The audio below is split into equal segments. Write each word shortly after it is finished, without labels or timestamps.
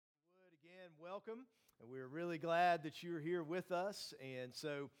welcome. And we're really glad that you're here with us. And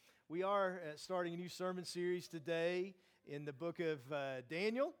so we are starting a new sermon series today in the book of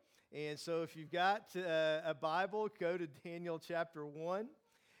Daniel. And so if you've got a Bible, go to Daniel chapter 1.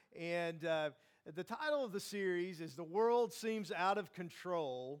 And the title of the series is The World Seems Out of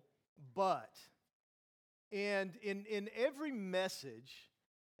Control, But. And in every message,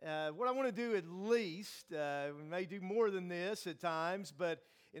 what I want to do at least, we may do more than this at times, but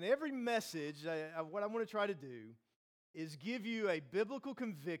in every message, what I want to try to do is give you a biblical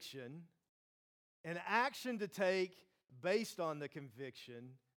conviction, an action to take based on the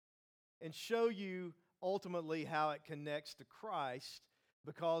conviction, and show you ultimately how it connects to Christ,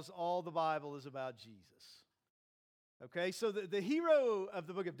 because all the Bible is about Jesus. Okay, so the hero of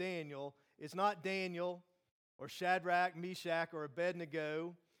the book of Daniel is not Daniel or Shadrach, Meshach, or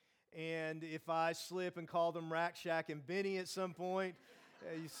Abednego. And if I slip and call them Rack, Shack, and Benny at some point,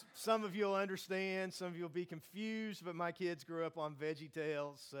 some of you will understand, some of you will be confused, but my kids grew up on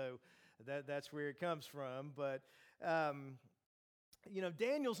VeggieTales, so that's where it comes from. But,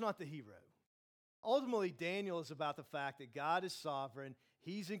 Daniel's not the hero. Ultimately, Daniel is about the fact that God is sovereign,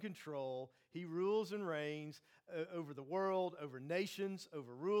 He's in control, He rules and reigns over the world, over nations,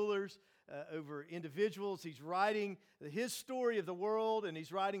 over rulers, over individuals. He's writing His story of the world, and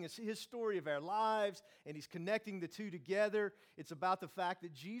He's writing His story of our lives, and He's connecting the two together. It's about the fact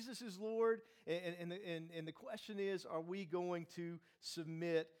that Jesus is Lord, and the question is, are we going to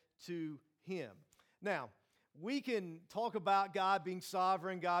submit to Him? Now, we can talk about God being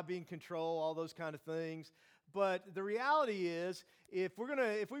sovereign, God being in control, all those kind of things. But the reality is, if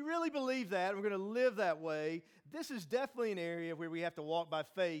we really believe that, and we're going to live that way, this is definitely an area where we have to walk by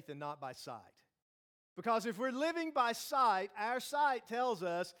faith and not by sight. Because if we're living by sight, our sight tells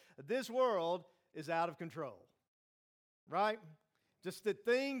us that this world is out of control. Right? Just that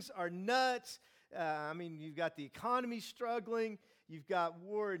things are nuts. You've got the economy struggling. You've got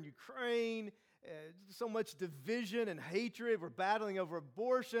war in Ukraine. So much division and hatred. We're battling over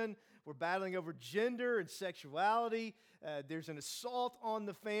abortion. We're battling over gender and sexuality. There's an assault on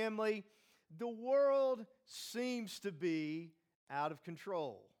the family. The world seems to be out of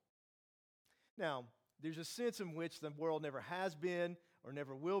control. Now, there's a sense in which the world never has been or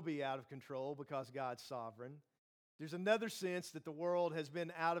never will be out of control because God's sovereign. There's another sense that the world has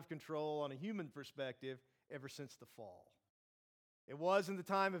been out of control on a human perspective ever since the fall. It was in the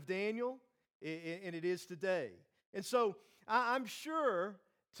time of Daniel, and it is today. And so I'm sure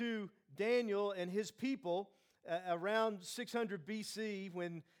to Daniel and his people around 600 BC,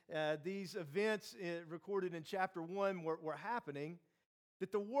 when these events recorded in chapter 1 were happening,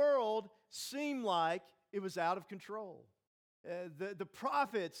 that the world seemed like it was out of control. The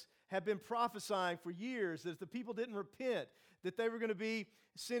prophets have been prophesying for years that if the people didn't repent, that they were going to be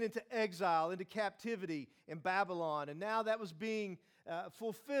sent into exile, into captivity in Babylon. And now that was being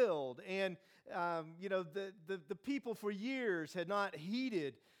fulfilled. And, the people for years had not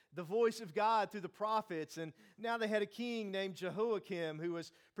heeded the voice of God through the prophets. And now they had a king named Jehoiakim who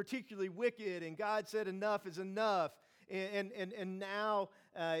was particularly wicked. And God said enough is enough. And now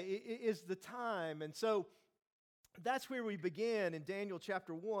is the time. And so that's where we begin in Daniel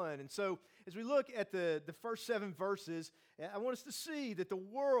chapter 1. And so as we look at the first 7 verses, I want us to see that the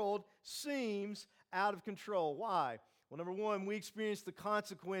world seems out of control. Why? Well, number one, we experience the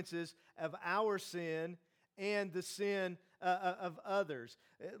consequences of our sin and the sin of others.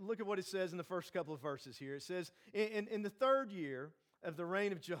 Look at what it says in the first couple of verses here. It says, in the 3rd year of the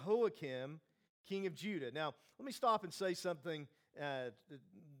reign of Jehoiakim, king of Judah. Now, let me stop and say something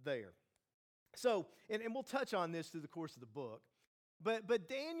there. So, and we'll touch on this through the course of the book, but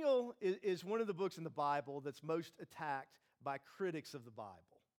Daniel is one of the books in the Bible that's most attacked by critics of the Bible.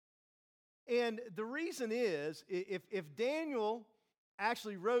 And the reason is, if Daniel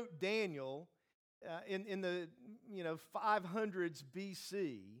actually wrote Daniel in the 500s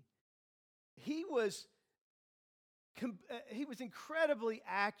BC, he was incredibly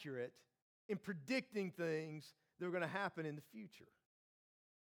accurate in predicting things that were going to happen in the future.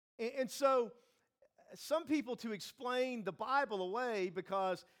 And so some people, to explain the Bible away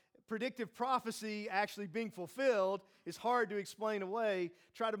because predictive prophecy actually being fulfilled is hard to explain away,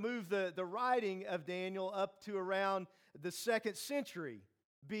 try to move the writing of Daniel up to around the 2nd century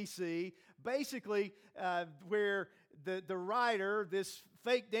BC, basically where the writer, this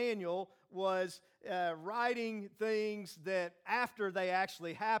fake Daniel, was writing things that after they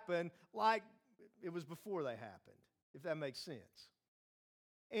actually happened, like it was before they happened, if that makes sense.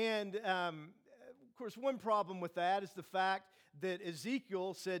 And, of course, one problem with that is the fact that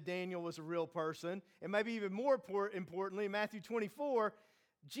Ezekiel said Daniel was a real person, and maybe even more importantly, in Matthew 24,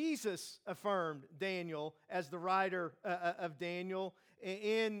 Jesus affirmed Daniel as the writer of Daniel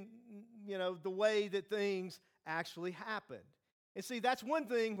in, the way that things actually happened. And see, that's one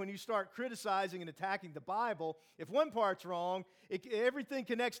thing when you start criticizing and attacking the Bible. If one part's wrong, everything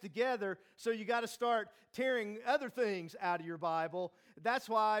connects together, so you got to start tearing other things out of your Bible. That's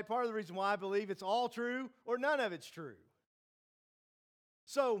why, part of the reason why I believe it's all true or none of it's true.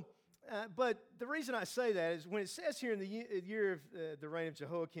 So, but the reason I say that is when it says here in the year of the reign of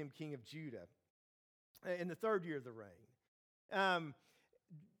Jehoiakim, king of Judah, in the third year of the reign,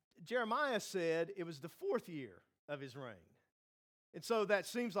 Jeremiah said it was the fourth year of his reign. And so that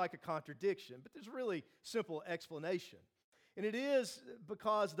seems like a contradiction, but there's a really simple explanation. And it is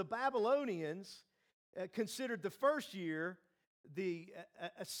because the Babylonians considered the first year the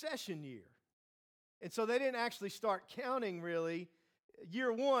accession year. And so they didn't actually start counting really.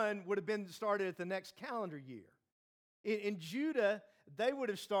 Year one would have been started at the next calendar year. In Judah, they would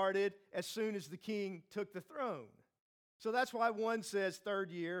have started as soon as the king took the throne. So that's why one says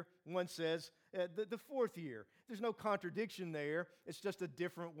third year, one says the fourth year. There's no contradiction there. It's just a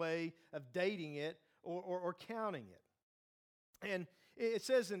different way of dating it or counting it. And it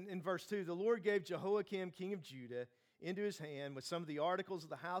says in verse 2, the Lord gave Jehoiakim, king of Judah, into his hand with some of the articles of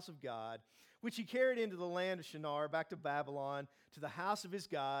the house of God, which he carried into the land of Shinar, back to Babylon, to the house of his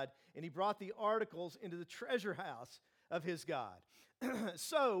God, and he brought the articles into the treasure house of his God.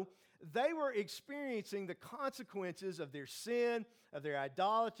 So they were experiencing the consequences of their sin, of their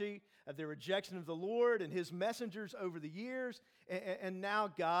idolatry, of their rejection of the Lord and his messengers over the years, and now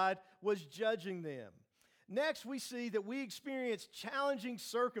God was judging them. Next, we see that we experience challenging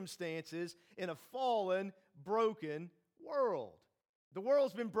circumstances in a fallen, broken world. The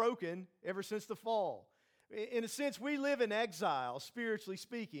world's been broken ever since the fall. In a sense, we live in exile, spiritually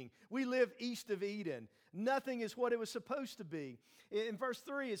speaking. We live east of Eden. Nothing is what it was supposed to be. In verse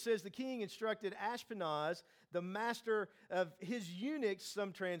 3, it says, the king instructed Ashpenaz, the master of his eunuchs,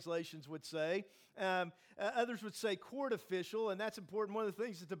 some translations would say. Others would say court official, and that's important. One of the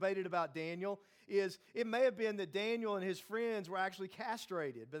things that's debated about Daniel is it may have been that Daniel and his friends were actually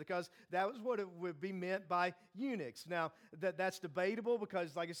castrated, because that was what it would be meant by eunuchs. Now, that's debatable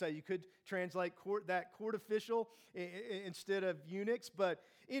because, like I say, you could translate court official instead of eunuchs, but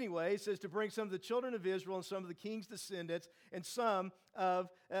anyway, it says to bring some of the children of Israel and some of the king's descendants and some of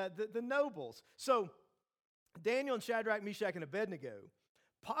the nobles. So Daniel and Shadrach, Meshach, and Abednego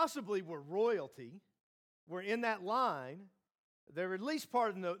possibly were royalty, were in that line. They were at least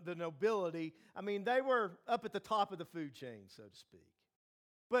part of the nobility. I mean, they were up at the top of the food chain, so to speak.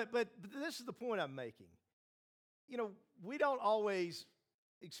 But this is the point I'm making. We don't always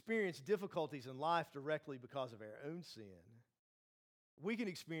experience difficulties in life directly because of our own sin. We can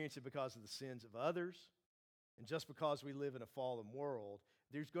experience it because of the sins of others. And just because we live in a fallen world,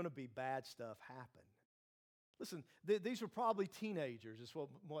 there's going to be bad stuff happen. Listen, these were probably teenagers, is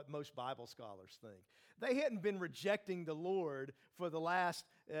what most Bible scholars think. They hadn't been rejecting the Lord for the last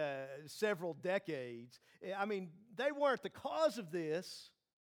several decades. I mean, they weren't the cause of this,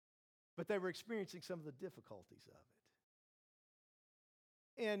 but they were experiencing some of the difficulties of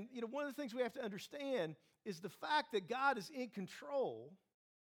it. And, one of the things we have to understand is the fact that God is in control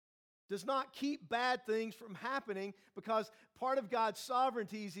does not keep bad things from happening, because part of God's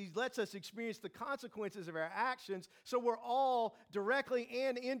sovereignty is he lets us experience the consequences of our actions, so we're all directly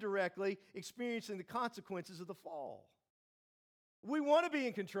and indirectly experiencing the consequences of the fall. We want to be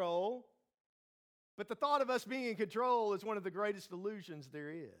in control, but the thought of us being in control is one of the greatest illusions there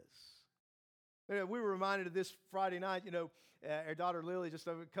is. We were reminded of this Friday night. Our daughter Lily, just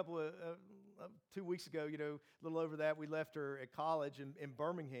a couple of 2 weeks ago, a little over that, we left her at college in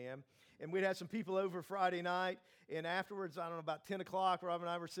Birmingham, and we'd had some people over Friday night, and afterwards, I don't know, about 10 o'clock, Rob and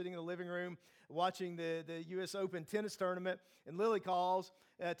I were sitting in the living room watching the U.S. Open tennis tournament, and Lily calls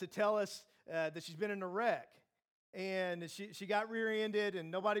to tell us that she's been in a wreck, and she got rear-ended,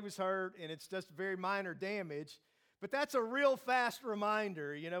 and nobody was hurt, and it's just very minor damage. But that's a real fast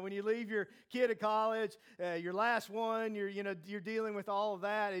reminder. When you leave your kid at college, your last one, you're dealing with all of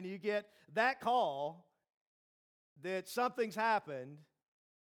that, and you get that call that something's happened.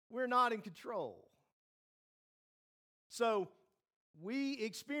 We're not in control. So we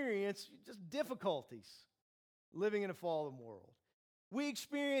experience just difficulties living in a fallen world. We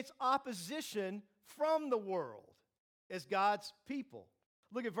experience opposition from the world as God's people.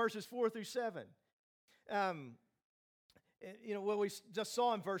 Look at verses 4 through 7. What we just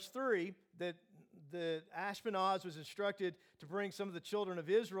saw in verse 3, that the Ashpenaz was instructed to bring some of the children of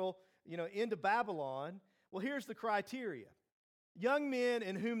Israel, into Babylon. Well, here's the criteria. Young men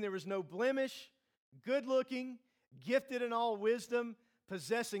in whom there was no blemish, good-looking, gifted in all wisdom,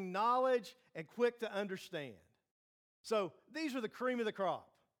 possessing knowledge, and quick to understand. So these are the cream of the crop,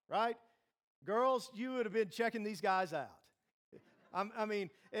 right? Girls, you would have been checking these guys out. I mean,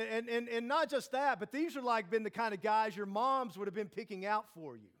 and not just that, but these are like been the kind of guys your moms would have been picking out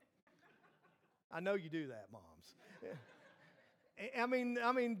for you. I know you do that, moms. I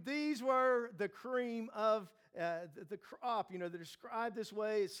mean, these were the cream of the crop. You know, they're described this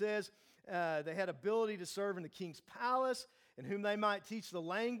way. It says they had ability to serve in the king's palace, in whom they might teach the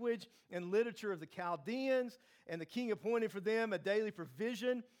language and literature of the Chaldeans. And the king appointed for them a daily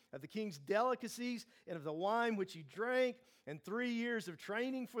provision of the king's delicacies and of the wine which he drank, and 3 years of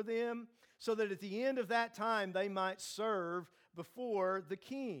training for them, so that at the end of that time they might serve before the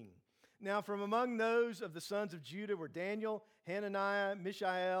king. Now from among those of the sons of Judah were Daniel, Hananiah,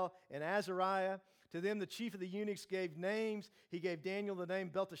 Mishael, and Azariah. To them the chief of the eunuchs gave names. He gave Daniel the name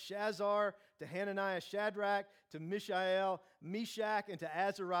Belteshazzar, to Hananiah Shadrach, to Mishael Meshach, and to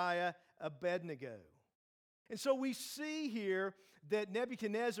Azariah Abednego. And so we see here that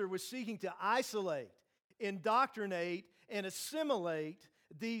Nebuchadnezzar was seeking to isolate, indoctrinate, and assimilate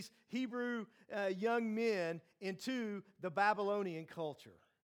these Hebrew young men into the Babylonian culture.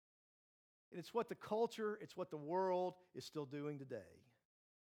 And it's what the culture, it's what the world is still doing today.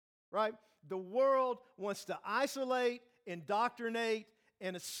 Right? The world wants to isolate, indoctrinate,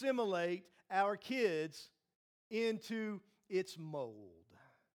 and assimilate our kids into its mold.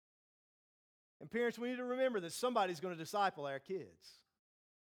 And parents, we need to remember that somebody's going to disciple our kids.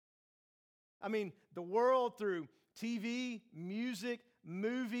 I mean, the world through TV, music,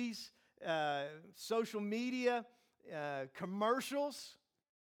 movies, social media, commercials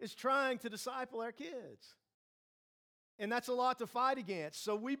is trying to disciple our kids. And that's a lot to fight against.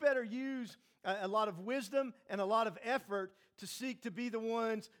 So we better use a lot of wisdom and a lot of effort to seek to be the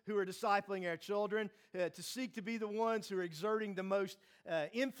ones who are discipling our children, to seek to be the ones who are exerting the most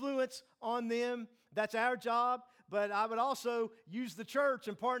influence on them. That's our job. But I would also use the church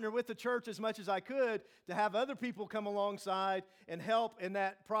and partner with the church as much as I could to have other people come alongside and help in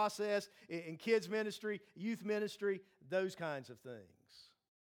that process in kids ministry, youth ministry, those kinds of things.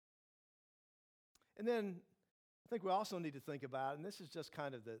 And then I think we also need to think about, and this is just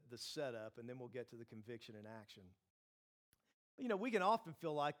kind of the setup, and then we'll get to the conviction and action. You know, we can often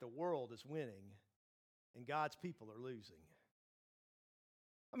feel like the world is winning and God's people are losing.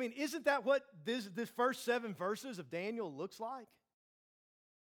 I mean, isn't that what this first 7 verses of Daniel looks like?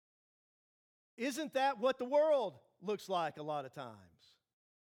 Isn't that what the world looks like a lot of times?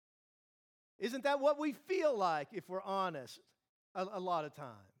 Isn't that what we feel like, if we're honest, a lot of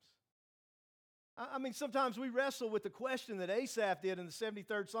times? I mean, sometimes we wrestle with the question that Asaph did in the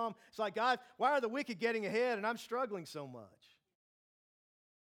 73rd Psalm. It's like, God, why are the wicked getting ahead and I'm struggling so much?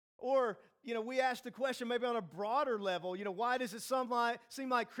 Or, you know, we ask the question maybe on a broader level, you know, why does it seem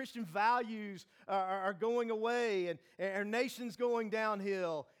like Christian values are going away and our nation's going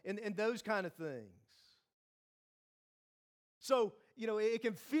downhill and those kind of things? So, you know, it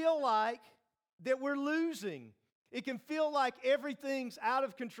can feel like that we're losing. It can feel like everything's out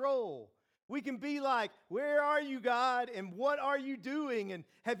of control. We can be like, where are you, God? And what are you doing? And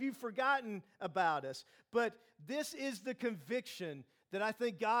have you forgotten about us? But this is the conviction that I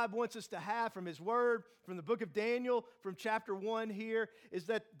think God wants us to have from His Word, from the book of Daniel, from chapter 1 here, is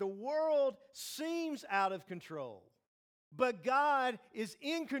that the world seems out of control. But God is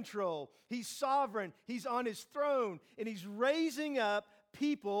in control. He's sovereign. He's on His throne. And He's raising up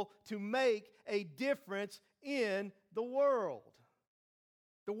people to make a difference in the world.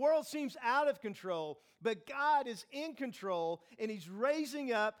 The world seems out of control, but God is in control, and He's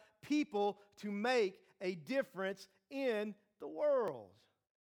raising up people to make a difference in the world.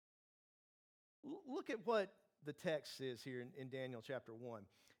 Look at what the text says here in Daniel chapter 1.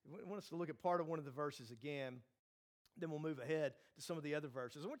 I want us to look at part of one of the verses again, then we'll move ahead to some of the other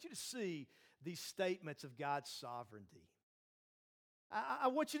verses. I want you to see these statements of God's sovereignty. I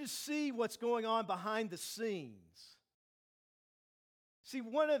want you to see what's going on behind the scenes. See,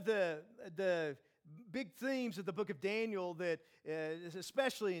 one of the big themes of the book of Daniel that,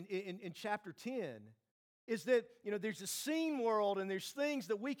 especially in chapter 10, is that, you know, there's a seen world and there's things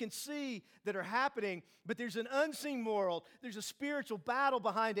that we can see that are happening, but there's an unseen world. There's a spiritual battle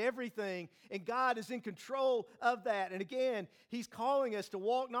behind everything, and God is in control of that. And again, He's calling us to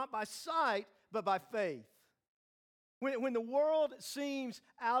walk not by sight, but by faith. When the world seems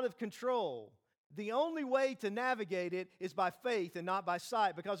out of control, the only way to navigate it is by faith and not by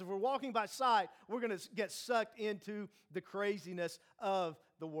sight. Because if we're walking by sight, we're going to get sucked into the craziness of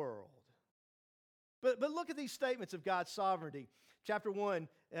the world. But look at these statements of God's sovereignty. Chapter 1,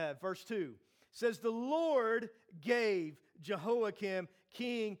 verse 2 says, "The Lord gave Jehoiakim,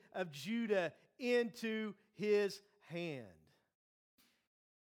 king of Judah into his hand.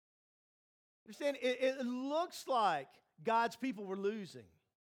 Understand, it looks like God's people were losing.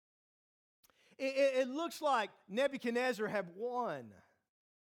 It looks like Nebuchadnezzar had won.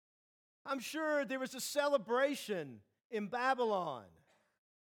 I'm sure there was a celebration in Babylon.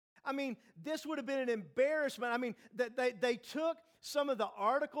 I mean, this would have been an embarrassment. I mean, they took some of the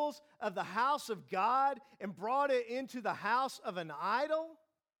articles of the house of God and brought it into the house of an idol.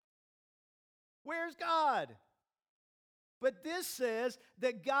 Where's God? But this says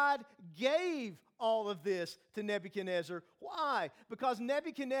that God gave all of this to Nebuchadnezzar. Why? Because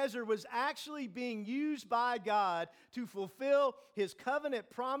Nebuchadnezzar was actually being used by God to fulfill his covenant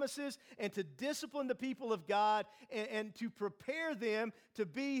promises and to discipline the people of God and to prepare them to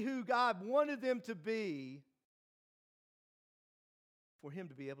be who God wanted them to be for him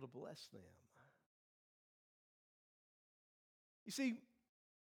to be able to bless them. You see,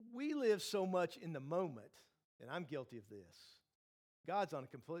 we live so much in the moment, and I'm guilty of this. God's on a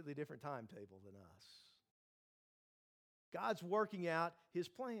completely different timetable than us. God's working out his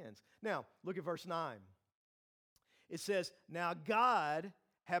plans. Now, look at verse 9. It says, "Now God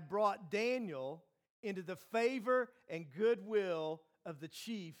had brought Daniel into the favor and goodwill of the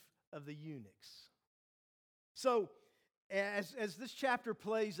chief of the eunuchs." So, as this chapter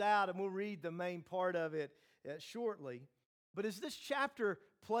plays out, and we'll read the main part of it shortly, but as this chapter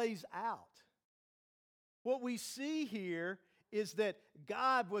plays out, what we see here is that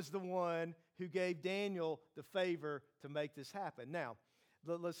God was the one who gave Daniel the favor to make this happen. Now,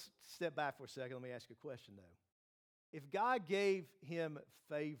 let's step back for a second. Let me ask you a question, though. If God gave him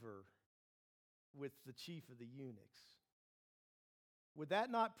favor with the chief of the eunuchs, would that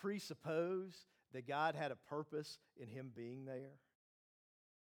not presuppose that God had a purpose in him being there?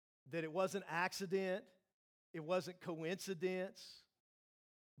 That it wasn't accident, it wasn't coincidence,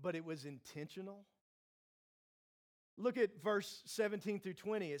 but it was intentional? Look at verse 17 through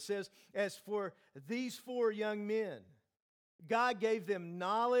 20. It says, "As for these 4 young men, God gave them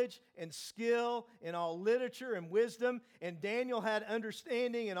knowledge and skill in all literature and wisdom, and Daniel had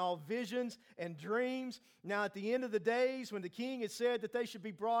understanding in all visions and dreams. Now at the end of the days, when the king had said that they should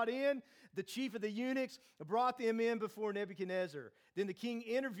be brought in, the chief of the eunuchs brought them in before Nebuchadnezzar. Then the king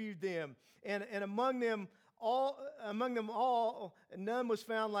interviewed them, and among them all, none was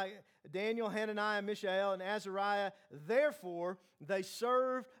found like Daniel, Hananiah, Mishael, and Azariah. Therefore, they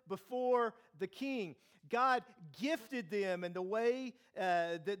served before the king." God gifted them in the way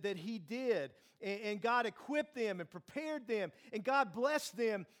that he did. And God equipped them and prepared them. And God blessed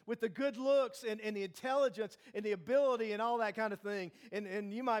them with the good looks and the intelligence and the ability and all that kind of thing.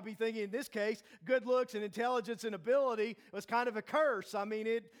 And you might be thinking, in this case, good looks and intelligence and ability was kind of a curse. I mean,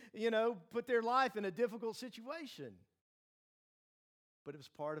 it, put their life in a difficult situation. But it was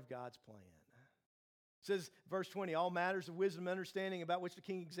part of God's plan. It says, verse 20, "All matters of wisdom and understanding about which the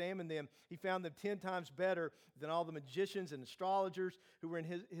king examined them, he found them 10 times better than all the magicians and astrologers who were in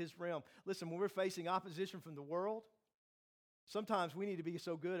his realm." Listen, when we're facing opposition from the world, sometimes we need to be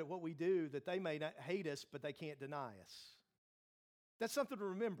so good at what we do that they may not hate us, but they can't deny us. That's something to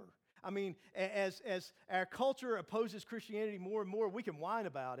remember. I mean, as our culture opposes Christianity more and more, we can whine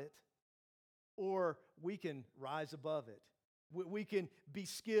about it, or we can rise above it. We can be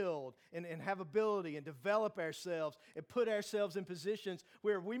skilled and have ability and develop ourselves and put ourselves in positions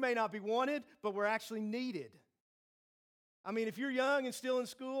where we may not be wanted, but we're actually needed. I mean, if you're young and still in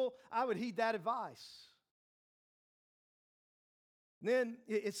school, I would heed that advice. And then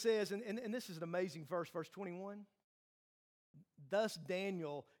it says, and this is an amazing verse, verse 21, "Thus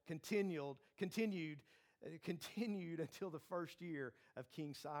Daniel continued until the first year of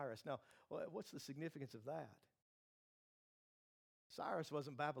King Cyrus." Now, what's the significance of that? Cyrus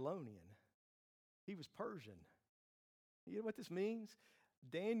wasn't Babylonian. He was Persian. You know what this means?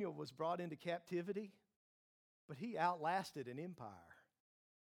 Daniel was brought into captivity, but he outlasted an empire.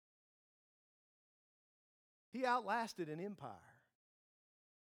 He outlasted an empire.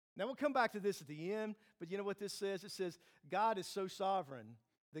 Now we'll come back to this at the end, but you know what this says? It says God is so sovereign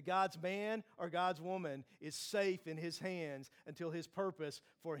that God's man or God's woman is safe in his hands until his purpose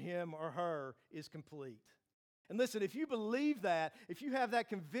for him or her is complete. And listen, if you believe that, if you have that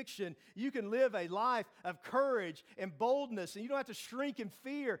conviction, you can live a life of courage and boldness, and you don't have to shrink in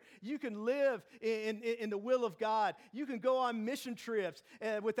fear. You can live in the will of God. You can go on mission trips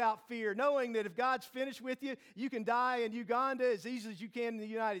without fear, knowing that if God's finished with you, you can die in Uganda as easy as you can in the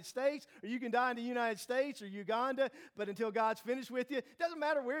United States, or you can die in the United States or Uganda, but until God's finished with you, it doesn't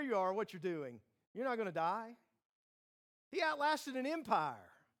matter where you are or what you're doing. You're not going to die. He outlasted an empire.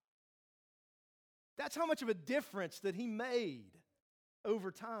 That's how much of a difference that he made.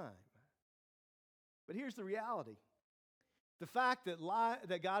 over time. But here's the reality. The fact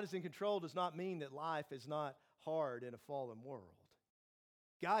that God is in control does not mean that life is not hard in a fallen world.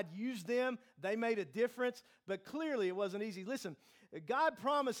 God used them, they made a difference, but clearly it wasn't easy. Listen, God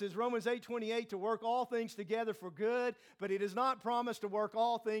promises, Romans 8:28, to work all things together for good, but He does not promise to work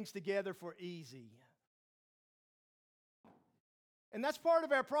all things together for easy. And that's part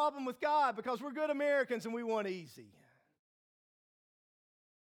of our problem with God, because we're good Americans and we want easy.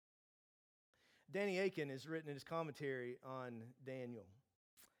 Danny Akin has written in his commentary on Daniel.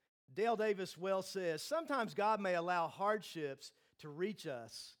 Dale Davis well says, sometimes God may allow hardships to reach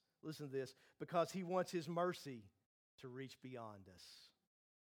us, listen to this, because He wants His mercy to reach beyond us.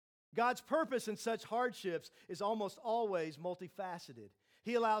 God's purpose in such hardships is almost always multifaceted.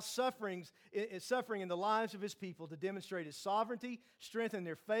 He allows suffering in the lives of His people to demonstrate His sovereignty, strengthen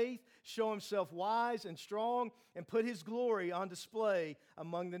their faith, show Himself wise and strong, and put His glory on display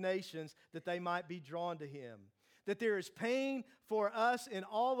among the nations that they might be drawn to Him. That there is pain for us in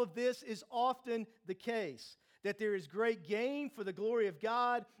all of this is often the case. That there is great gain for the glory of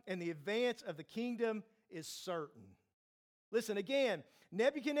God and the advance of the kingdom is certain. Listen, again,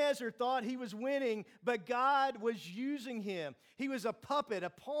 Nebuchadnezzar thought he was winning, but God was using him. He was a puppet,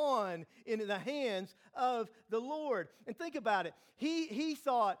 a pawn in the hands of the Lord. And think about it. He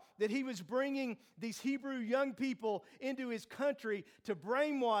thought that he was bringing these Hebrew young people into his country to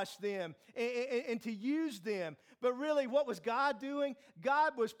brainwash them and to use them. But really, what was God doing?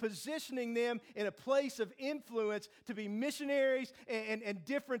 God was positioning them in a place of influence to be missionaries and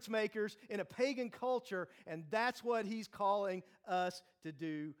difference makers in a pagan culture, and that's what He's calling us to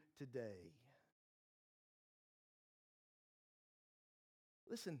do today.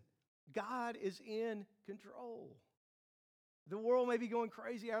 Listen, God is in control. The world may be going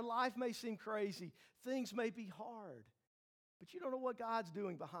crazy. Our life may seem crazy. Things may be hard. But you don't know what God's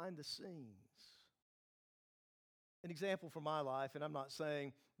doing behind the scenes. An example from my life, and I'm not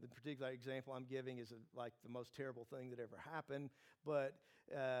saying the particular example I'm giving is like the most terrible thing that ever happened, but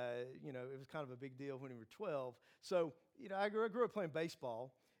it was kind of a big deal when we were 12. So, I grew up playing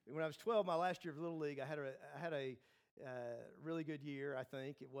baseball. When I was 12, my last year of Little League, I had a really good year, I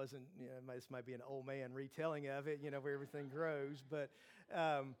think. It wasn't, this might be an old man retelling of it, where everything grows. But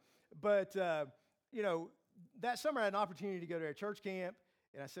that summer I had an opportunity to go to a church camp,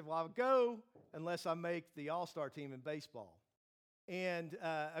 and I said, well, I'll go unless I make the all-star team in baseball. And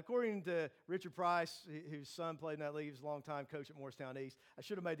according to Richard Price, whose son played in that league, he was a long-time coach at Morristown East, I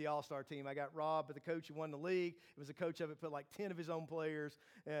should have made the all-star team. I got robbed by the coach who won the league. It was the coach of it, put like 10 of his own players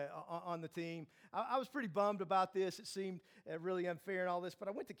on the team. I was pretty bummed about this. It seemed really unfair and all this, but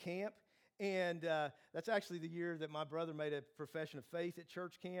I went to camp. And that's actually the year that my brother made a profession of faith at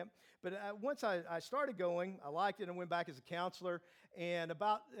church camp. But once I started going, I liked it and went back as a counselor. And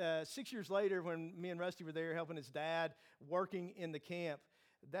about 6 years later, when me and Rusty were there helping his dad working in the camp,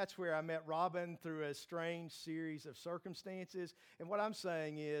 that's where I met Robin through a strange series of circumstances. And what I'm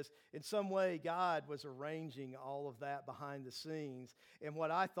saying is, in some way, God was arranging all of that behind the scenes. And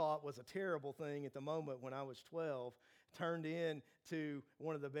what I thought was a terrible thing at the moment when I was 12 turned into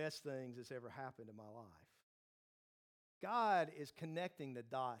one of the best things that's ever happened in my life. God is connecting the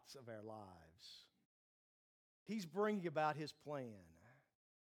dots of our lives. He's bringing about His plan.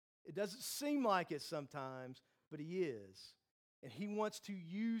 It doesn't seem like it sometimes, but He is. And He wants to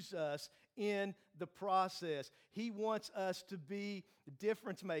use us in the process. He wants us to be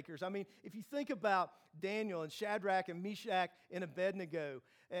difference makers. I mean, if you think about Daniel and Shadrach and Meshach and Abednego,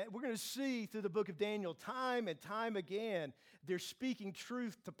 we're going to see through the book of Daniel time and time again, they're speaking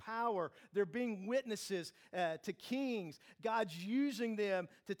truth to power. They're being witnesses to kings. God's using them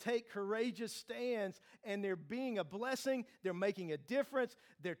to take courageous stands, and they're being a blessing. They're making a difference.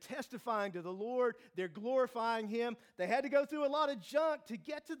 They're testifying to the Lord. They're glorifying Him. They had to go through a lot of junk to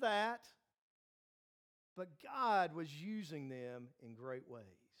get to that, but God was using them in great ways.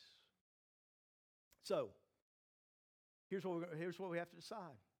 So, here's what we have to decide.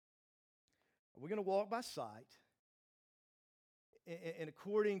 Are we going to walk by sight and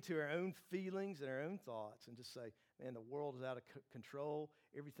according to our own feelings and our own thoughts and just say, man, the world is out of control,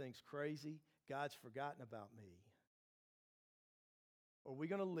 everything's crazy, God's forgotten about me? Or are we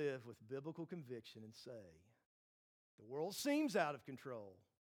going to live with biblical conviction and say, the world seems out of control,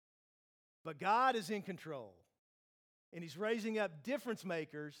 but God is in control, and He's raising up difference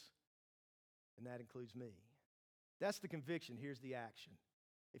makers, and that includes me. That's the conviction. Here's the action.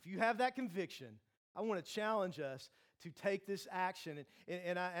 If you have that conviction, I want to challenge us to take this action,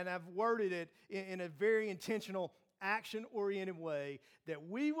 and I've worded it in a very intentional, action-oriented way, that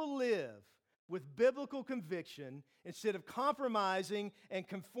we will live with biblical conviction instead of compromising and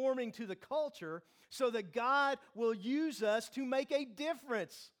conforming to the culture so that God will use us to make a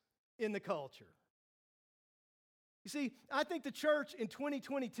difference in the culture. You see, I think the church in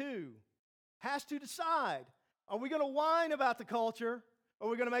 2022 has to decide, are we going to whine about the culture or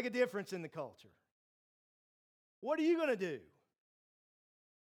are we going to make a difference in the culture? What are you going to do?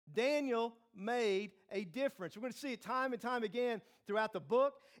 Daniel made a difference. We're going to see it time and time again throughout the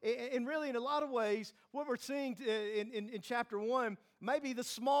book. And really, in a lot of ways, what we're seeing in chapter 1 may be the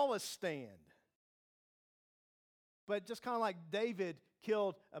smallest stand. But just kind of like David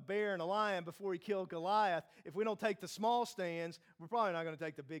killed a bear and a lion before he killed Goliath, if we don't take the small stands, we're probably not going to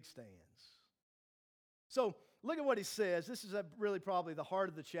take the big stands. So look at what he says. This is really probably the heart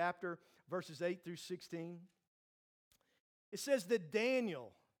of the chapter, verses 8 through 16. It says that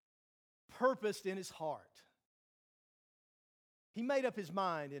Daniel purposed in his heart. He made up his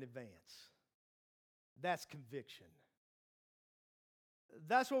mind in advance. That's conviction.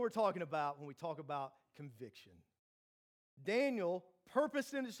 That's what we're talking about when we talk about conviction. Daniel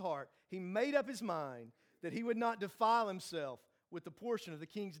purposed in his heart, he made up his mind that he would not defile himself with the portion of the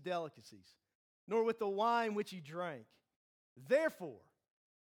king's delicacies, nor with the wine which he drank. Therefore,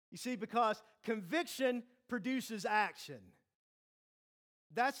 you see, because conviction produces action.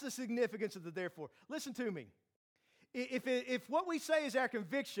 That's the significance of the therefore. Listen to me. If what we say is our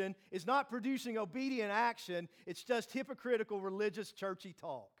conviction is not producing obedient action, it's just hypocritical religious churchy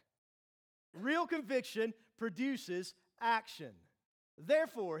talk. Real conviction produces action.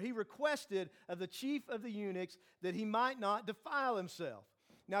 Therefore, he requested of the chief of the eunuchs that he might not defile himself.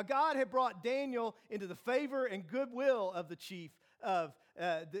 Now, God had brought Daniel into the favor and goodwill of the chief of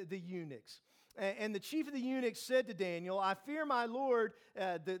the eunuchs. And the chief of the eunuchs said to Daniel, I fear my lord,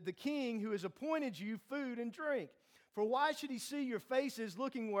 the king, who has appointed you food and drink. For why should he see your faces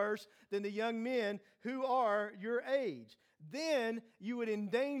looking worse than the young men who are your age? Then you would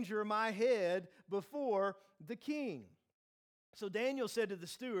endanger my head before the king. So Daniel said to the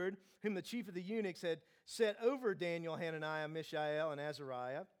steward, whom the chief of the eunuchs had set over Daniel, Hananiah, Mishael, and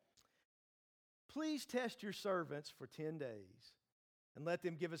Azariah, please test your servants for 10 days, and let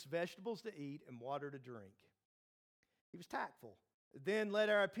them give us vegetables to eat and water to drink. He was tactful. Then let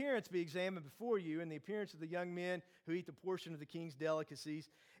our appearance be examined before you, and the appearance of the young men who eat the portion of the king's delicacies.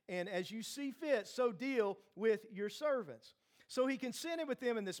 And as you see fit, so deal with your servants. So he consented with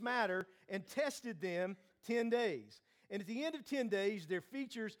them in this matter and tested them 10 days. And at the end of 10 days, their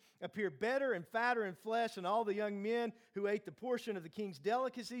features appeared better and fatter in flesh than all the young men who ate the portion of the king's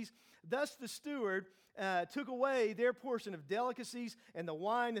delicacies. Thus the steward took away their portion of delicacies and the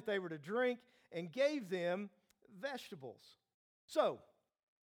wine that they were to drink and gave them vegetables. So,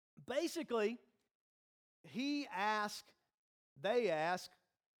 basically, they ask,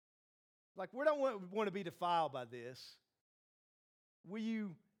 like, we don't want to be defiled by this. Will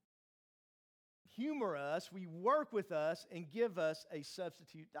you humor us? Will you work with us and give us a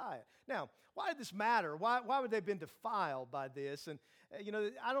substitute diet? Now, why did this matter? Why would they have been defiled by this? And,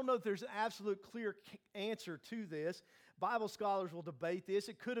 I don't know if there's an absolute clear answer to this. Bible scholars will debate this.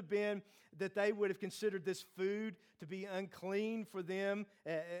 It could have been that they would have considered this food to be unclean for them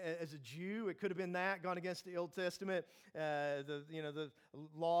as a Jew. It could have been that, gone against the Old Testament, the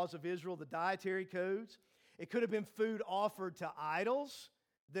laws of Israel, the dietary codes. It could have been food offered to idols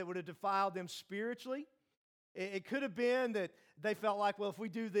that would have defiled them spiritually. It could have been that they felt like, well, if we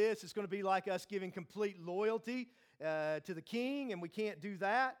do this, it's going to be like us giving complete loyalty to the king, and we can't do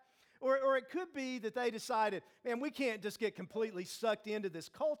that. Or it could be that they decided, man, we can't just get completely sucked into this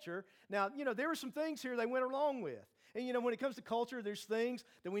culture. Now, there were some things here they went along with. And, when it comes to culture, there's things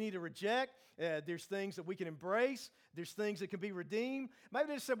that we need to reject. There's things that we can embrace. There's things that can be redeemed. Maybe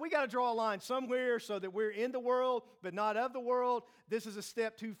they said, we got to draw a line somewhere so that we're in the world, but not of the world. This is a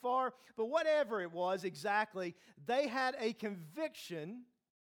step too far. But whatever it was exactly, they had a conviction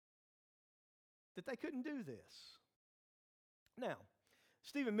that they couldn't do this. Now,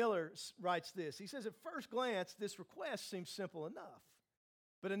 Stephen Miller writes this. He says, at first glance, this request seems simple enough.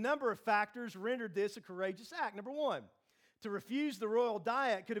 But a number of factors rendered this a courageous act. Number one, to refuse the royal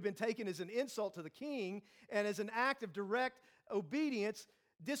diet could have been taken as an insult to the king and as an act of direct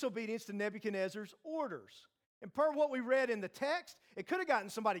disobedience to Nebuchadnezzar's orders. And per what we read in the text, it could have gotten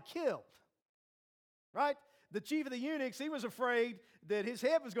somebody killed. Right? The chief of the eunuchs, he was afraid that his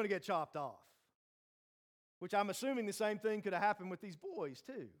head was going to get chopped off. Which I'm assuming the same thing could have happened with these boys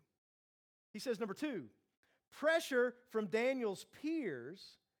too. He says, number two, pressure from Daniel's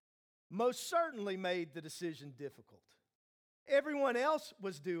peers most certainly made the decision difficult. Everyone else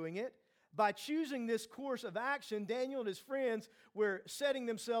was doing it, By choosing this course of action, Daniel and his friends were setting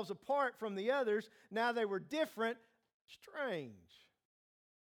themselves apart from the others. Now they were different, strange.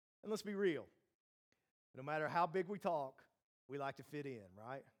 And let's be real. No matter how big we talk, we like to fit in,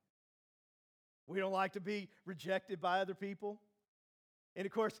 right? We don't like to be rejected by other people. And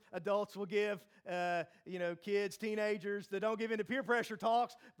of course, adults will give, kids, teenagers that don't give in to peer pressure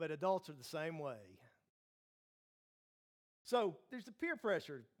talks, but adults are the same way. So there's the peer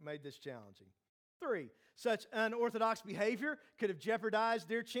pressure made this challenging. 3, such unorthodox behavior could have jeopardized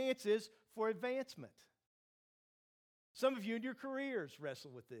their chances for advancement. Some of you in your careers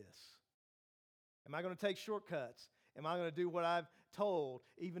wrestle with this. Am I going to take shortcuts? Am I going to do what I've told,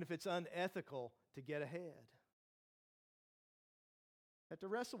 even if it's unethical, to get ahead? Have to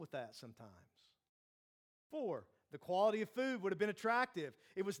wrestle with that sometimes. 4, the quality of food would have been attractive.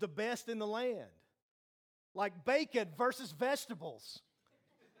 It was the best in the land. Like bacon versus vegetables.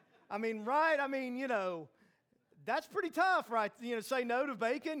 Right? That's pretty tough, right? Say no to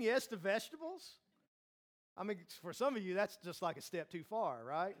bacon, yes to vegetables. For some of you, that's just like a step too far,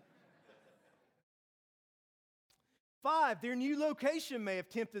 right? 5, their new location may have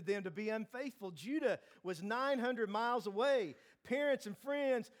tempted them to be unfaithful. Judah was 900 miles away. Parents and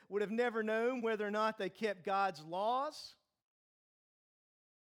friends would have never known whether or not they kept God's laws.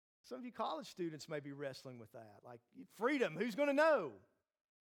 Some of you college students may be wrestling with that. Like, freedom, who's going to know?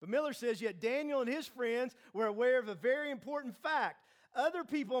 But Miller says, yet Daniel and his friends were aware of a very important fact. Other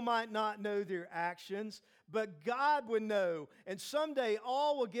people might not know their actions, but God would know. And someday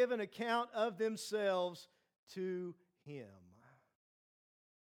all will give an account of themselves to Him.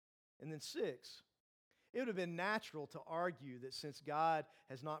 And then 6, it would have been natural to argue that since God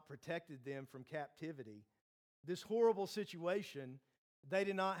has not protected them from captivity, this horrible situation, they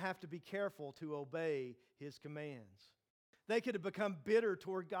did not have to be careful to obey His commands. They could have become bitter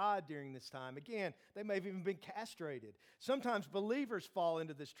toward God during this time. Again, they may have even been castrated. Sometimes believers fall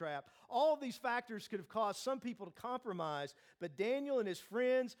into this trap. All of these factors could have caused some people to compromise, but Daniel and his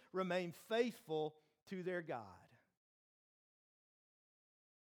friends remained faithful to their God.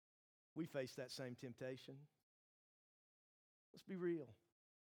 We face that same temptation. Let's be real.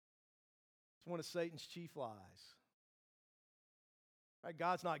 It's one of Satan's chief lies. Right?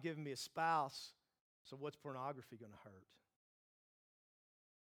 God's not giving me a spouse, so what's pornography going to hurt?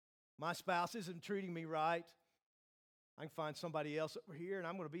 My spouse isn't treating me right. I can find somebody else over here and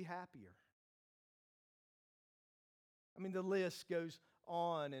I'm going to be happier. The list goes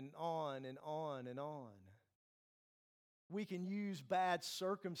on and on and on and on. We can use bad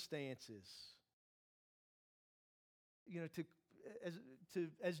circumstances,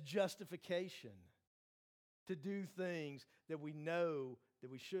 as justification to do things that we know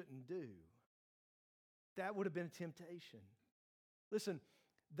that we shouldn't do. That would have been a temptation. Listen,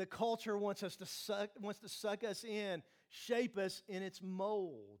 the culture wants to suck us in, shape us in its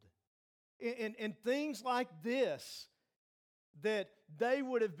mold. And things like this that they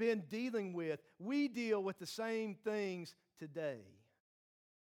would have been dealing with, we deal with the same things today.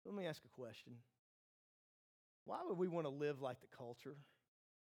 Let me ask a question. Why would we want to live like the culture?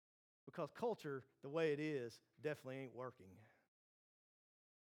 Because culture, the way it is, definitely ain't working.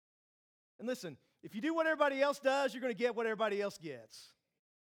 And listen, if you do what everybody else does, you're going to get what everybody else gets.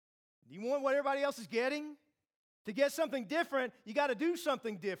 Do you want what everybody else is getting? To get something different, you got to do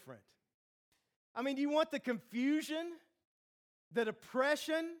something different. Do you want the confusion, the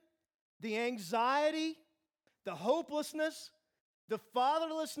depression, the anxiety, the hopelessness, the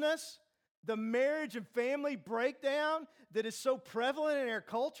fatherlessness, the marriage and family breakdown that is so prevalent in our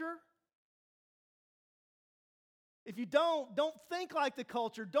culture? If you don't think like the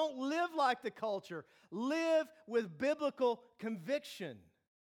culture. Don't live like the culture. Live with biblical conviction.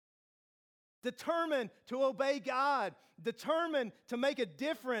 Determined to obey God. Determined to make a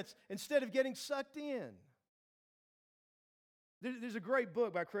difference instead of getting sucked in. There's a great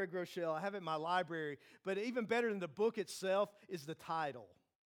book by Craig Groeschel. I have it in my library. But even better than the book itself is the title.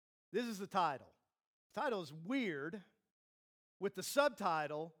 This is the title. The title is weird with the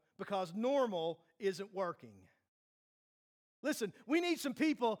subtitle, because normal isn't working. Listen, we need some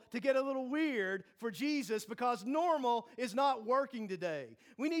people to get a little weird for Jesus because normal is not working today.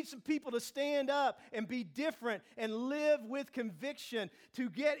 We need some people to stand up and be different and live with conviction, to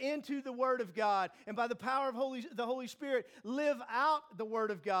get into the Word of God, and by the power of the Holy Spirit, live out the Word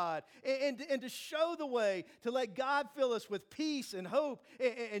of God, and to show the way, to let God fill us with peace and hope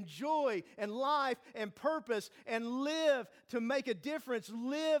and joy and life and purpose, and live to make a difference,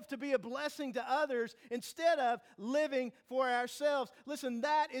 live to be a blessing to others instead of living for ourselves. Listen,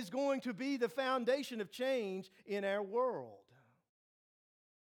 that is going to be the foundation of change in our world.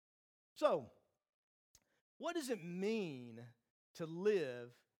 So, what does it mean to live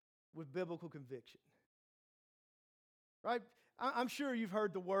with biblical conviction? Right? I'm sure you've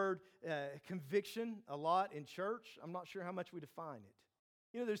heard the word conviction a lot in church. I'm not sure how much we define it.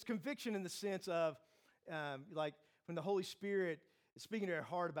 You know, there's conviction in the sense of like when the Holy Spirit is speaking to our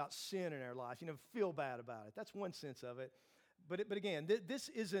heart about sin in our life, feel bad about it. That's one sense of it. But again, this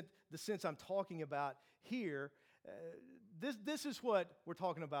isn't the sense I'm talking about here. This is what we're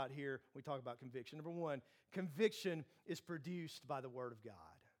talking about here when we talk about conviction. Number one, conviction is produced by the Word of God.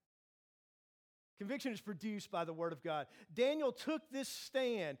 Conviction is produced by the Word of God. Daniel took this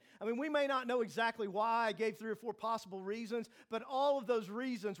stand. I mean, we may not know exactly why. I gave 3 or 4 possible reasons, but all of those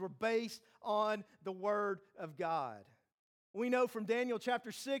reasons were based on the Word of God. We know from Daniel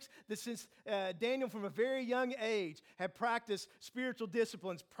chapter 6 that since Daniel from a very young age had practiced spiritual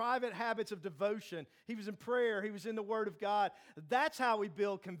disciplines, private habits of devotion, he was in prayer, he was in the Word of God. That's how we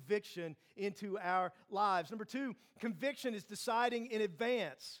build conviction into our lives. Number 2, conviction is deciding in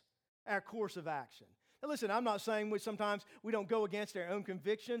advance our course of action. Now listen, I'm not saying sometimes we don't go against our own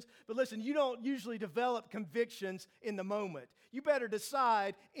convictions, but listen, you don't usually develop convictions in the moment. You better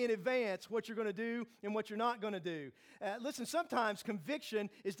decide in advance what you're going to do and what you're not going to do. Listen, sometimes conviction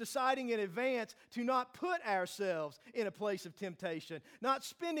is deciding in advance to not put ourselves in a place of temptation, not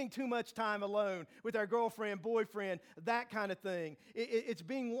spending too much time alone with our girlfriend, boyfriend, that kind of thing. It's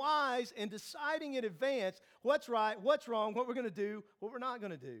being wise and deciding in advance what's right, what's wrong, what we're going to do, what we're not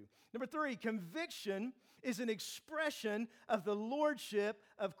going to do. Number 3, conviction is an expression of the lordship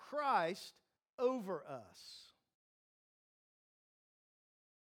of Christ over us.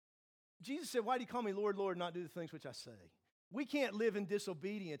 Jesus said, "Why do you call me Lord, Lord, and not do the things which I say?" We can't live in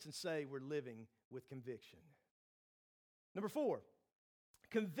disobedience and say we're living with conviction. Number 4,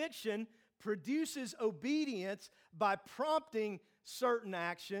 conviction produces obedience by prompting certain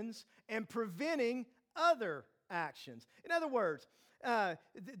actions and preventing other actions. In other words,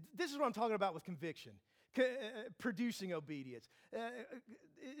 this is what I'm talking about with conviction, producing obedience.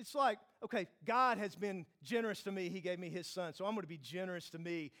 It's like, okay, God has been generous to me. He gave me His Son, so I'm going to be generous to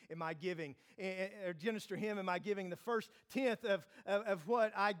me in my giving, or generous to Him in my giving. The first tenth of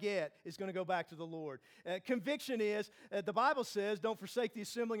what I get is going to go back to the Lord. Conviction is, the Bible says, don't forsake the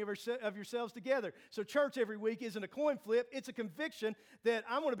assembling of yourselves together. So church every week isn't a coin flip. It's a conviction that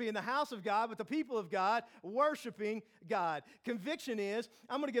I'm going to be in the house of God with the people of God, worshiping God. Conviction is,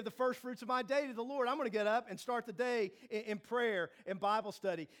 I'm going to give the first fruits of my day to the Lord. I'm going to get up and start the day in prayer and Bible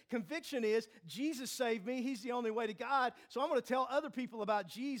study. Conviction is, Jesus saved me. He's the only way to God. So I'm going to tell other people about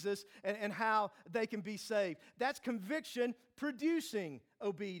Jesus and how they can be saved. That's conviction producing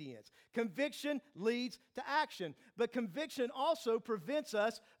obedience. Conviction leads to action, but conviction also prevents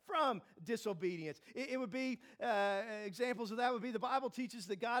us from disobedience. It would be, examples of that would be the Bible teaches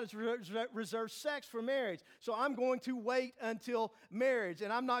that God has reserved sex for marriage. So I'm going to wait until marriage,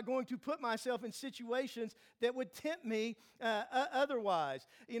 and I'm not going to put myself in situations that would tempt me otherwise.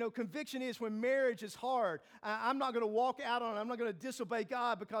 Conviction is when marriage is hard. I'm not going to walk out on it. I'm not going to disobey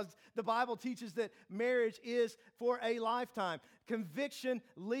God because the Bible teaches that marriage is for a lifetime. Conviction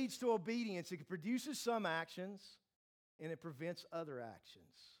leads to obedience. It produces some actions, and it prevents other actions.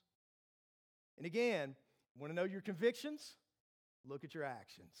 And again, you want to know your convictions? Look at your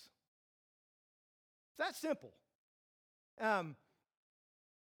actions. It's that simple.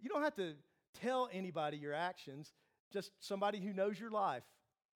 You don't have to tell anybody your actions. Just somebody who knows your life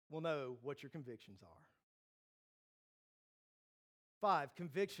will know what your convictions are. 5,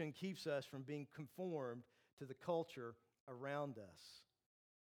 conviction keeps us from being conformed to the culture around us.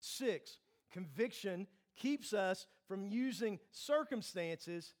 6, conviction keeps us from using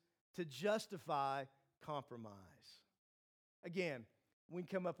circumstances to justify compromise. Again, we can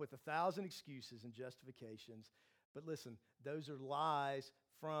come up with 1,000 excuses and justifications, but listen, those are lies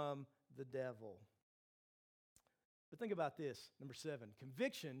from the devil. But think about this, number 7,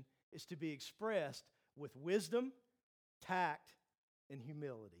 conviction is to be expressed with wisdom, tact, and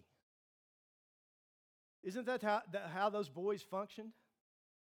humility. Isn't that how those boys functioned?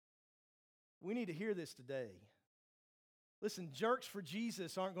 We need to hear this today. Listen, jerks for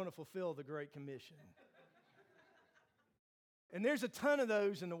Jesus aren't going to fulfill the Great Commission. And there's a ton of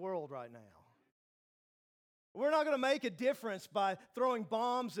those in the world right now. We're not going to make a difference by throwing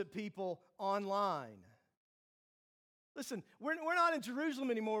bombs at people online. Listen, we're not in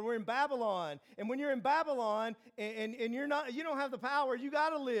Jerusalem anymore. We're in Babylon. And when you're in Babylon and you don't have the power, you got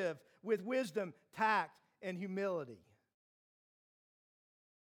to live with wisdom, tact, and humility.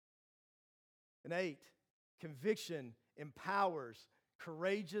 And 8, conviction empowers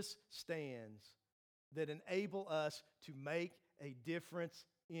courageous stands that enable us to make a difference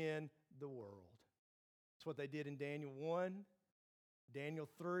in the world. That's what they did in Daniel 1, Daniel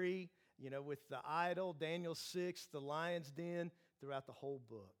 3, with the idol, Daniel 6, the lion's den, throughout the whole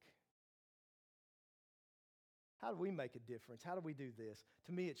book. How do we make a difference? How do we do this?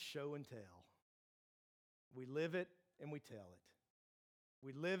 To me, it's show and tell. We live it and we tell it.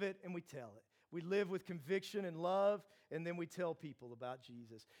 We live it and we tell it. We live with conviction and love, and then we tell people about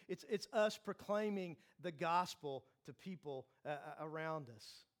Jesus. It's us proclaiming the gospel to people around us.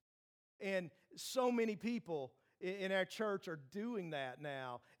 And so many people in our church are doing that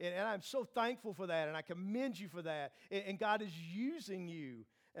now. And I'm so thankful for that, and I commend you for that. And God is using you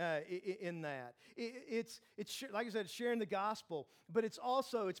in that. It's like I said, sharing the gospel, but it's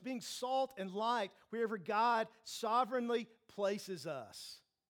being salt and light wherever God sovereignly places us.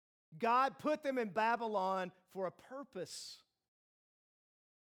 God put them in Babylon for a purpose.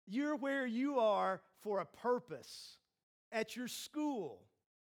 You're where you are for a purpose. At your school.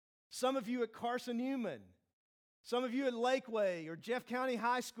 Some of you at Carson Newman. Some of you at Lakeway or Jeff County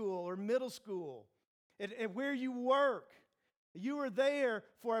High School or middle school. At where you work. You are there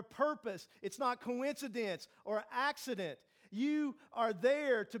for a purpose. It's not coincidence or accident. You are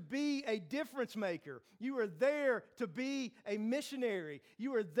there to be a difference maker. You are there to be a missionary.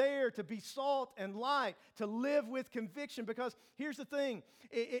 You are there to be salt and light, to live with conviction. Because here's the thing,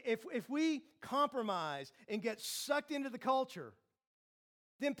 if we compromise and get sucked into the culture,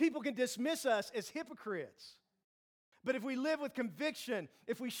 then people can dismiss us as hypocrites. But if we live with conviction,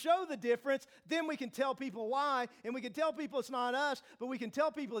 if we show the difference, then we can tell people why, and we can tell people it's not us, but we can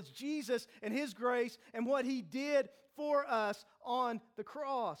tell people it's Jesus and His grace and what He did for us on the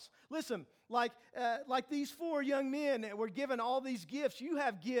cross. Listen, like these 4 young men that were given all these gifts, you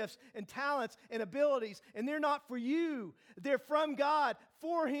have gifts and talents and abilities, and they're not for you. They're from God,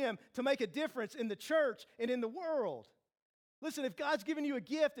 for Him, to make a difference in the church and in the world. Listen, if God's given you a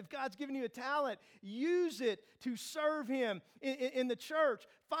gift, if God's given you a talent, use it to serve Him in the church.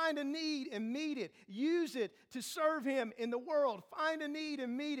 Find a need and meet it. Use it to serve Him in the world. Find a need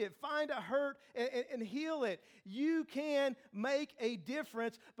and meet it. Find a hurt and heal it. You can make a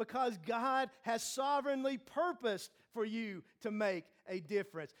difference because God has sovereignly purposed for you to make a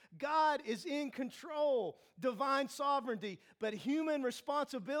difference. God is in control, divine sovereignty, but human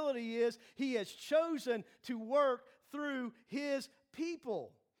responsibility is He has chosen to work through His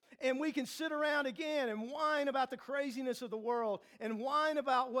people. And we can sit around again and whine about the craziness of the world and whine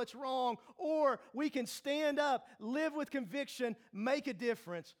about what's wrong, or we can stand up, live with conviction, make a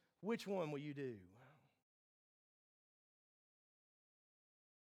difference. Which one will you do?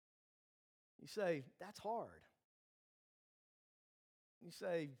 You say, that's hard. You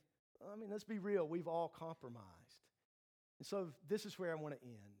say, let's be real, we've all compromised. And so this is where I want to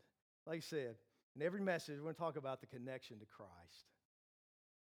end. Like I said, in every message, we're going to talk about the connection to Christ.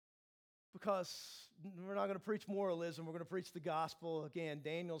 Because we're not going to preach moralism, we're going to preach the gospel. Again,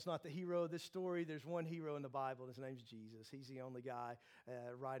 Daniel's not the hero of this story. There's one hero in the Bible, and his name's Jesus. He's the only guy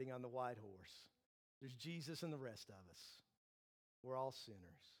riding on the white horse. There's Jesus and the rest of us. We're all sinners.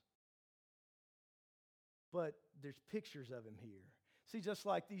 But there's pictures of Him here. See, just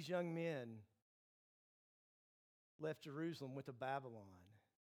like these young men left Jerusalem, went to Babylon.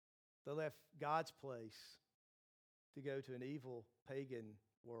 They left God's place to go to an evil pagan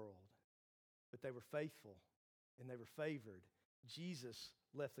world. But they were faithful and they were favored. Jesus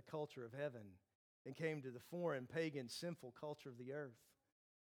left the culture of heaven and came to the foreign, pagan, sinful culture of the earth.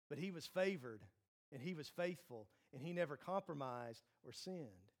 But He was favored and He was faithful and He never compromised or sinned.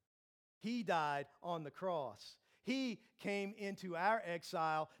 He died on the cross. He came into our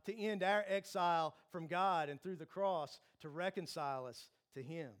exile to end our exile from God, and through the cross to reconcile us to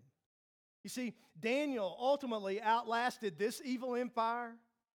Him. You see, Daniel ultimately outlasted this evil empire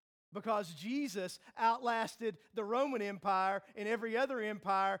because Jesus outlasted the Roman Empire and every other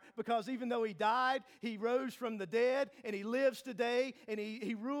empire, because even though He died, He rose from the dead, and He lives today, and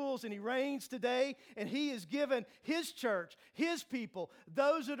He rules and He reigns today, and He has given His church, His people,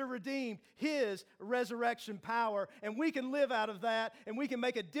 those that are redeemed, His resurrection power, and we can live out of that, and we can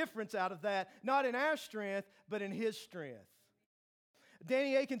make a difference out of that, not in our strength, but in His strength.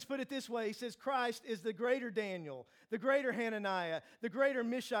 Danny Akins put it this way. He says, Christ is the greater Daniel, the greater Hananiah, the greater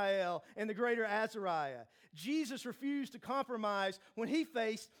Mishael, and the greater Azariah. Jesus refused to compromise when He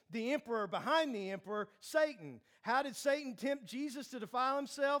faced the emperor behind the emperor, Satan. How did Satan tempt Jesus to defile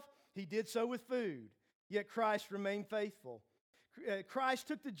Himself? He did so with food, yet Christ remained faithful. Christ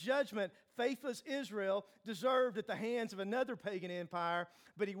took the judgment faithless Israel deserved at the hands of another pagan empire,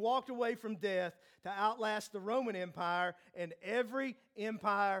 but He walked away from death to outlast the Roman Empire and every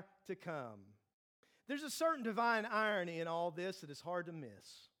empire to come. There's a certain divine irony in all this that is hard to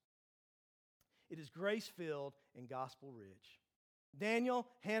miss. It is grace-filled and gospel-rich. Daniel,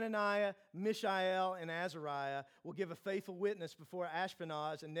 Hananiah, Mishael, and Azariah will give a faithful witness before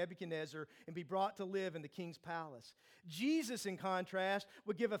Ashpenaz and Nebuchadnezzar and be brought to live in the king's palace. Jesus, in contrast,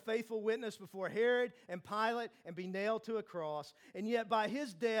 would give a faithful witness before Herod and Pilate and be nailed to a cross. And yet by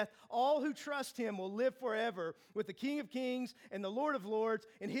his death, all who trust him will live forever with the King of Kings and the Lord of Lords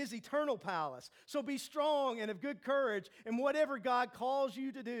in his eternal palace. So be strong and of good courage in whatever God calls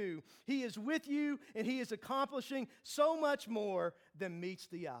you to do. He is with you, and he is accomplishing so much more than meets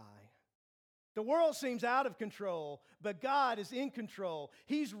the eye. The world seems out of control, but God is in control.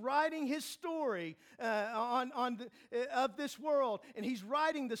 He's writing his story of this world, and he's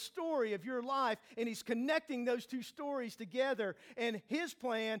writing the story of your life, and he's connecting those two stories together. And his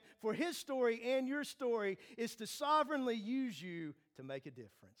plan for his story and your story is to sovereignly use you to make a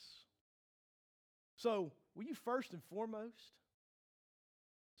difference. So, will you first and foremost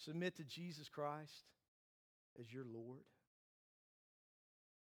submit to Jesus Christ as your Lord?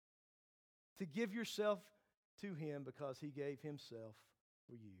 To give yourself to him because he gave himself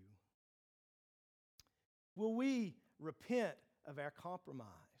for you. Will we repent of our compromise?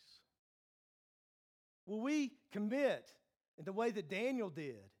 Will we commit in the way that Daniel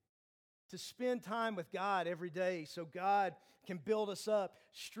did to spend time with God every day so God can build us up,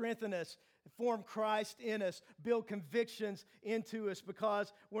 strengthen us, form Christ in us, build convictions into us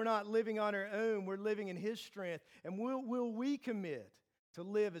because we're not living on our own, we're living in his strength. And will we commit to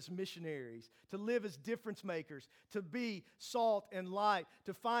live as missionaries, to live as difference makers, to be salt and light,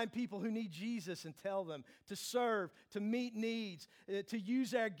 to find people who need Jesus and tell them, to serve, to meet needs, to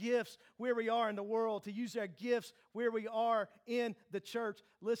use our gifts where we are in the world, to use our gifts where we are in the church.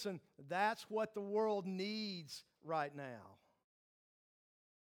 Listen, that's what the world needs right now.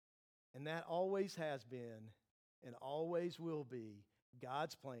 And that always has been and always will be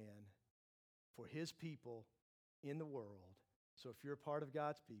God's plan for his people in the world. So if you're a part of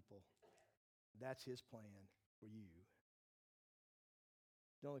God's people, that's his plan for you.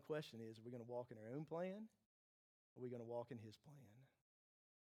 The only question is, are we going to walk in our own plan? Or are we going to walk in his plan?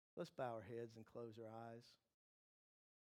 Let's bow our heads and close our eyes.